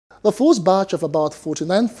The first batch of about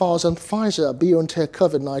 49,000 Pfizer-BioNTech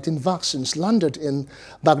COVID-19 vaccines landed in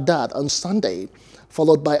Baghdad on Sunday,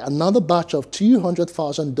 followed by another batch of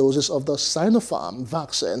 200,000 doses of the Sinopharm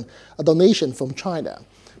vaccine, a donation from China.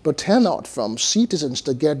 But turnout from citizens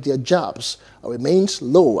to get their jabs remains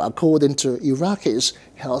low, according to Iraq's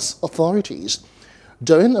health authorities.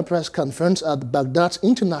 During a press conference at Baghdad's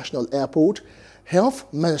International Airport,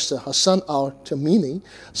 Health Minister Hassan al-Tamimi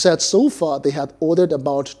said so far they had ordered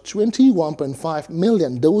about 21.5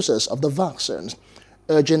 million doses of the vaccines,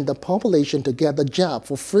 urging the population to get the jab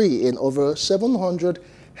for free in over 700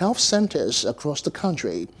 health centers across the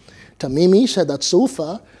country. Tamimi said that so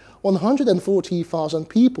far, 140,000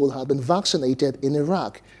 people have been vaccinated in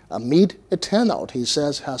Iraq, amid a turnout he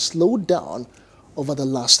says has slowed down over the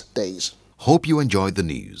last days. Hope you enjoyed the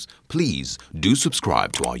news. Please do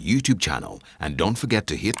subscribe to our YouTube channel and don't forget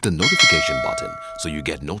to hit the notification button so you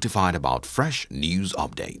get notified about fresh news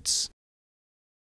updates.